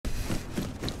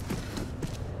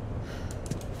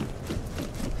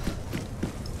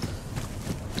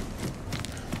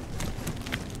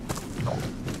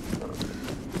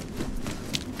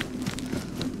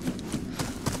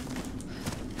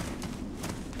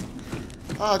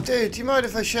Oh, dude, do you mind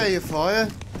if I share your fire?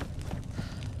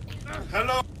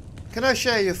 Hello. Can I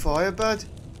share your fire, bud?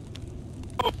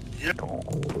 Yeah.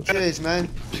 Cheers, man.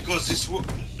 Because this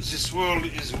world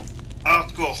is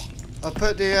hardcore. I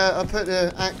put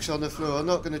the axe on the floor. I'm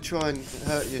not going to try and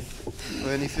hurt you or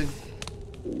anything.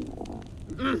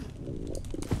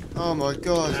 Oh my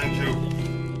god. Thank you.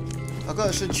 I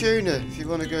got some tuna if you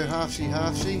want to go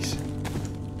halfsies.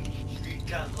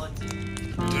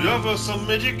 Do you have some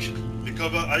medic?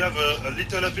 Because I have a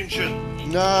little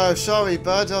infection. No, sorry,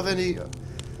 bud. I've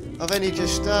only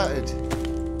just started.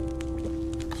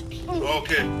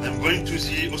 Okay, I'm going to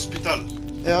the hospital.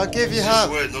 Yeah, I'll give you half.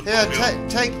 Way, Yeah,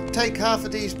 take half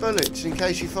of these bullets in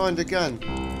case you find a gun.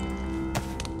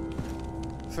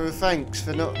 For a thanks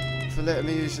for letting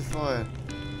me use the fire.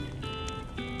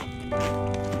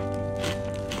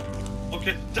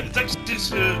 Okay, take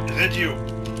this radio.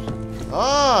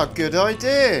 Ah, good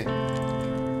idea.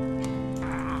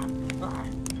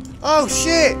 Oh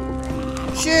shit!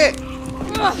 Shit!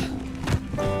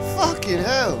 Fucking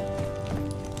hell!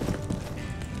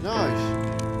 Nice.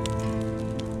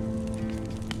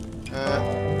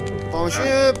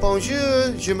 Bonjour,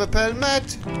 bonjour, je m'appelle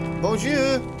Matt.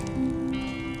 Bonjour.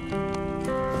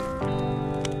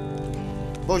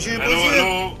 Bonjour, bonjour.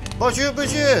 Hello. Bonjour,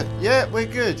 bonjour. Yeah, we're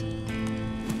good.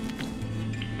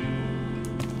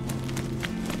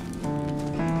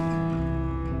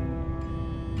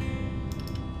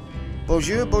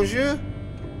 Bonjour, bonjour.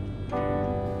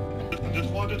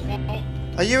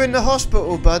 Are you in the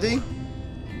hospital, buddy?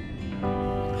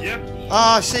 Yep.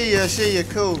 Ah, I see you,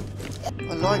 cool.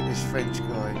 I like this French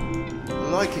guy. I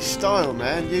like his style,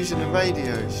 man, using the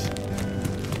radios.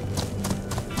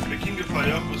 Making a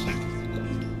fire for a sec.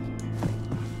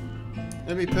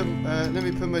 Let me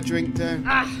put my drink down.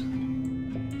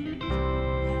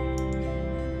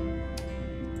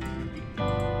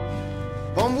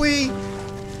 Bon oui.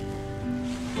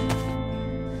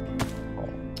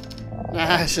 Nah,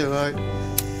 that's alright.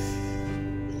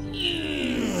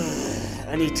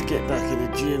 I need to get back in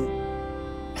the gym.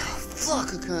 Oh,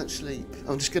 fuck, I can't sleep.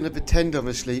 I'm just going to pretend I'm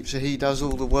asleep so he does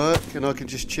all the work and I can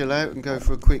just chill out and go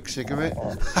for a quick cigarette.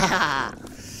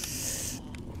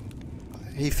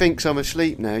 He thinks I'm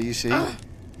asleep now, you see.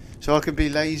 So I can be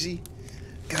lazy.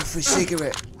 Go for a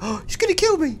cigarette. Oh, he's going to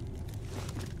kill me.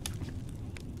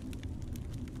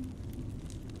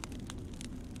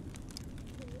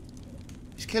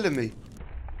 He's killing me.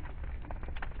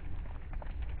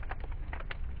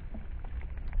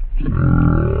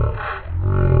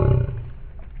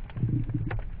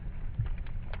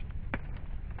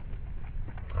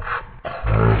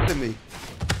 Me.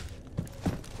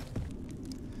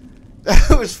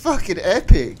 That was fucking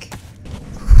epic.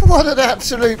 What an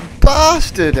absolute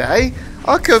bastard, eh?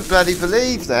 I couldn't bloody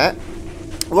believe that.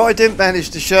 What I didn't manage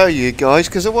to show you guys,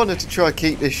 because I wanted to try and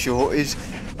keep this short, is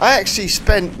I actually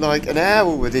spent like an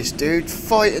hour with this dude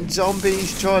fighting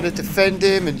zombies, trying to defend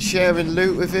him and sharing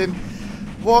loot with him.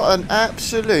 What an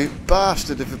absolute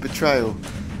bastard of a betrayal.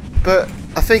 But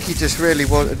I think he just really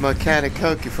wanted my can of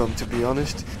Coke from, to be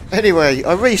honest. Anyway,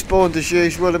 I respawned as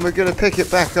usual and we're going to pick it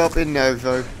back up in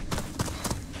Novo.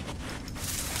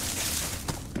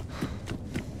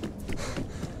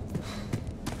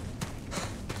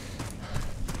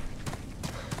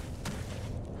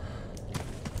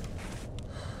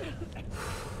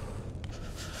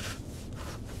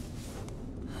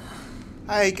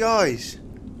 Hey guys.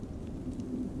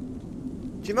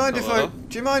 Do you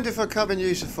mind if I come and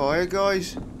use the fire,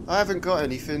 guys? I haven't got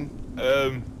anything.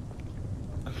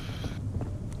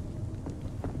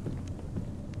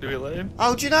 Do we let him?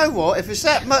 Oh, do you know what? If it's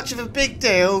that much of a big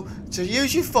deal to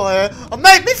use your fire, I'll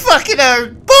make me fucking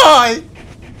own. Bye!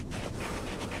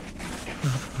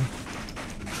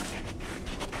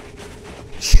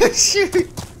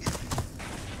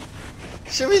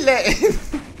 Should we let him?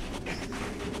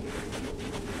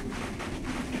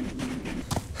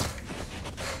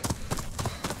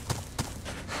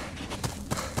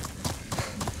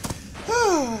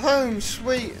 Oh, home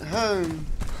sweet home.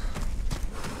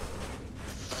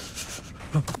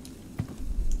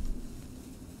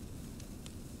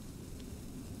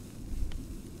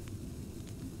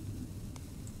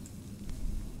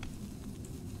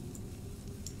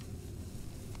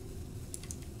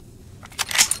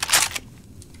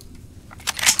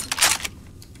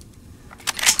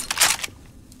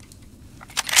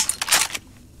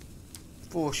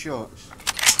 Four shots.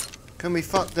 Can we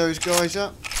fuck those guys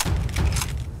up?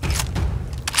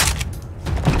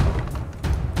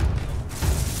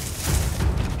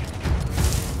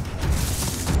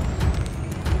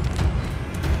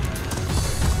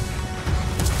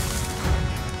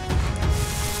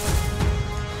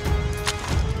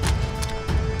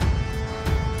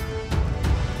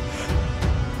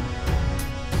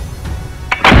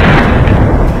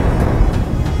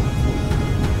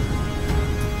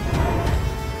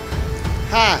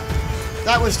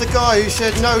 was the guy who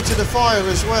said no to the fire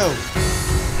as well.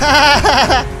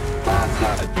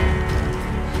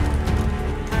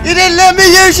 You didn't let me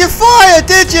use your fire,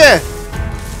 did you?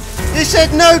 You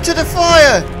said no to the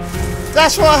fire.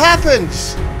 That's what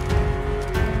happens.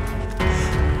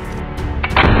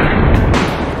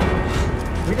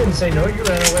 We didn't say no, you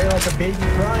ran away like a baby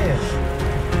crying.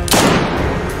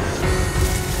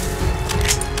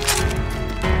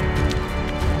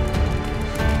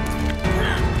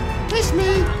 It's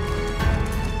me.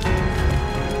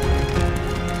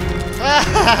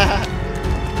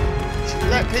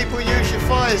 Let people use your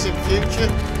fires in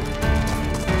future.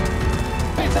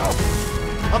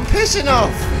 I'm pissing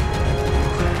off.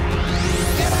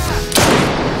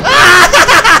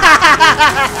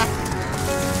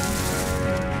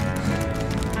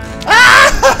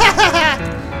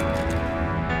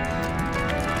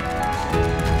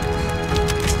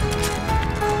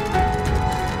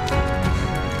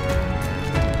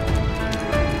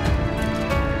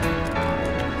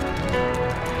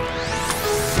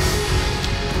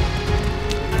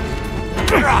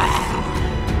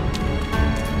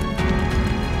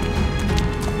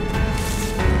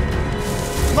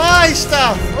 My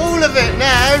stuff, all of it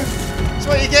now. That's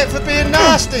what you get for being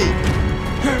nasty.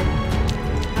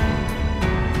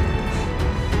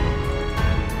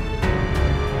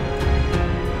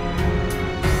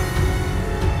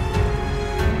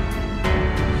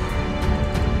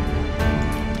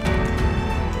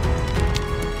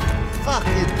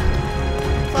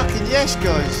 Fucking yes,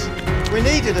 guys. We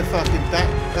needed a fucking back.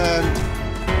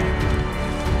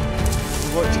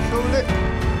 What do you call it?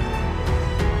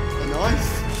 A knife.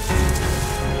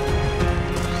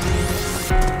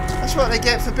 That's what they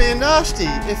get for being nasty.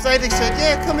 If they'd have said,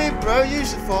 yeah, come in, bro,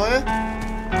 use the fire.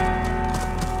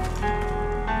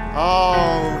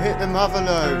 Oh, hit the mother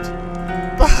load.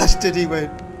 Bastard, he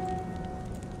went.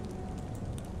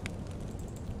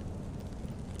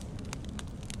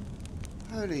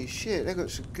 Holy shit, they got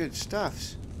some good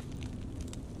stuffs.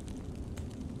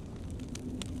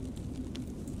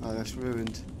 Oh, that's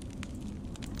ruined.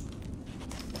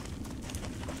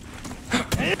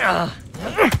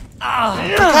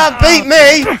 You can't beat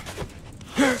me!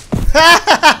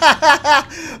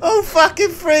 Oh, fucking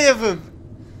 3 of them!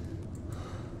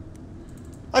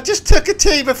 I just took a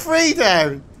team of 3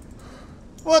 down!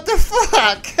 What the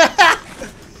fuck?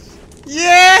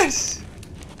 Yes!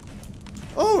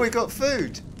 Oh, we got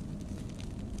food.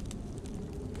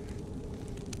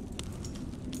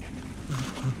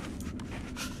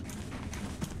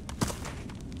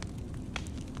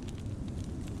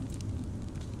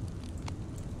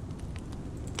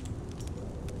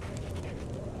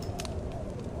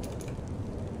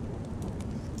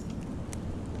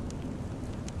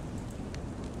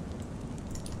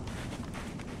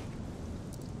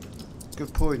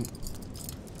 Good point.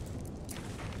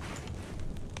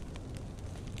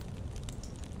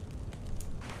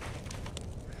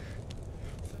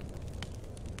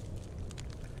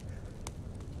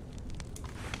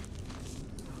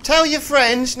 Tell your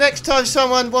friends next time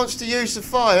someone wants to use the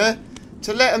fire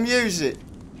to let them use it.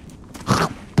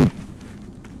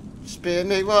 Spear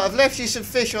me. Well, I've left you some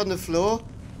fish on the floor.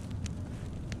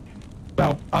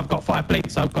 Well, I've got 5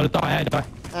 bleeds, so I've got to die anyway.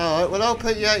 Alright, well I'll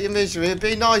put you out your misery.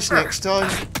 Be nice next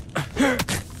time.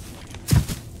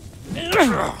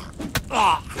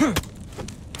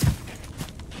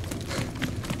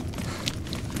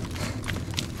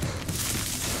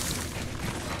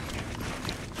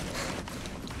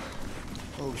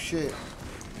 Oh shit.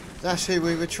 That's who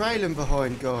we were trailing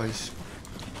behind, guys.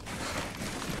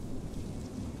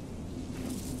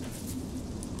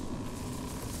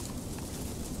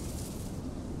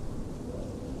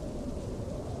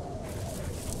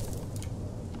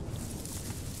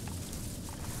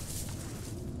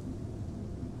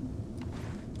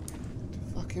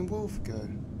 Fucking wolf go.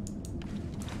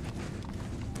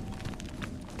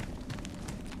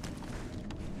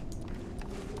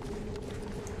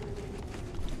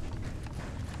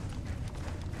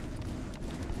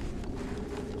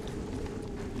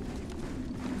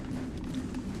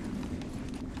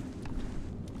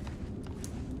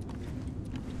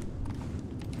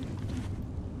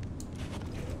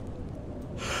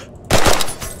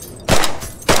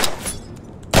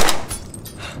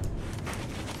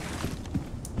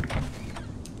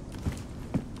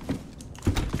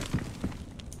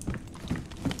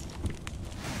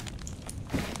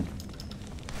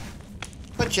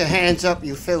 Put your hands up,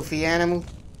 you filthy animal.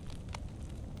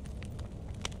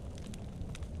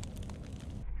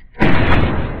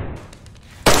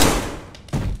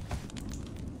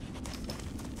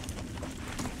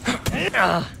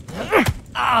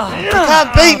 You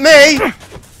can't beat me!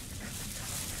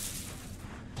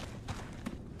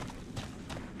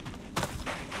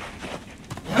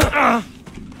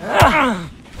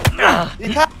 You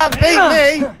can't beat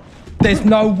me. There's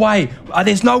no way.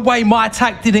 There's no way my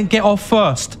attack didn't get off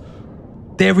first.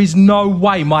 There is no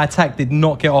way my attack did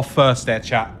not get off first there,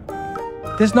 chat.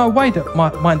 There's no way that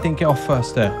mine didn't get off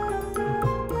first there.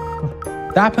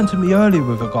 That happened to me earlier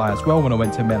with a guy as well when I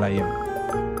went to melee him.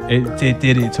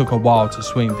 It took a while to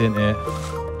swing, didn't it?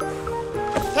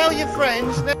 Tell your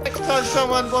friends next time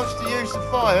someone wants to use the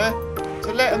fire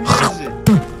to let them use it.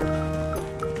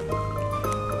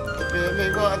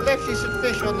 Right, I've left you some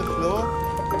fish on the floor.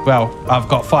 Well, I've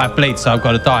got 5 bleeds, so I've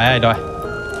got to die, ain't I?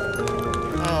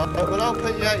 Alright, well I'll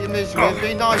put you out your misery.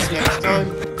 Be nice next time.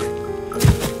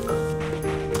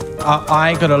 I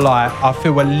ain't gonna lie, I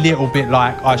feel a little bit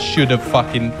like I should have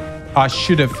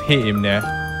hit him there.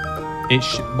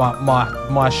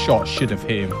 My shot should have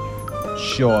hit him.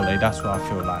 Surely, that's what I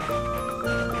feel like.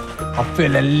 I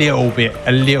feel a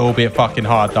little bit fucking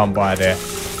hard done by there,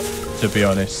 to be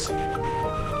honest.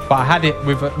 But I had it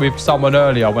with someone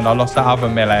earlier when I lost that other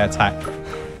melee attack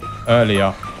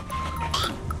earlier.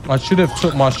 I should have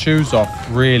took my shoes off,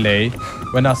 really.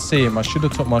 When I see him, I should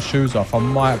have took my shoes off. I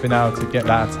might have been able to get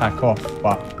that attack off,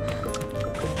 but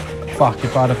fuck,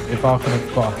 if I could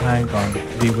have got a handgun,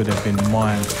 he would have been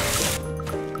mine.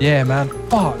 Yeah, man.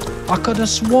 Fuck. I could have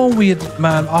sworn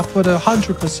man. I could have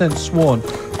 100% sworn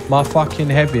my fucking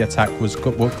heavy attack was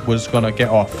gonna get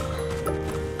off.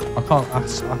 I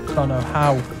don't know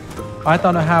how. I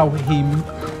don't know how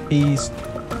he's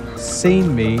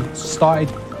seen me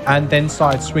started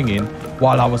swinging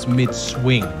while I was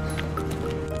mid-swing.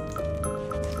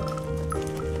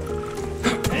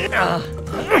 You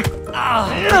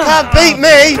can't beat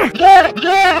me!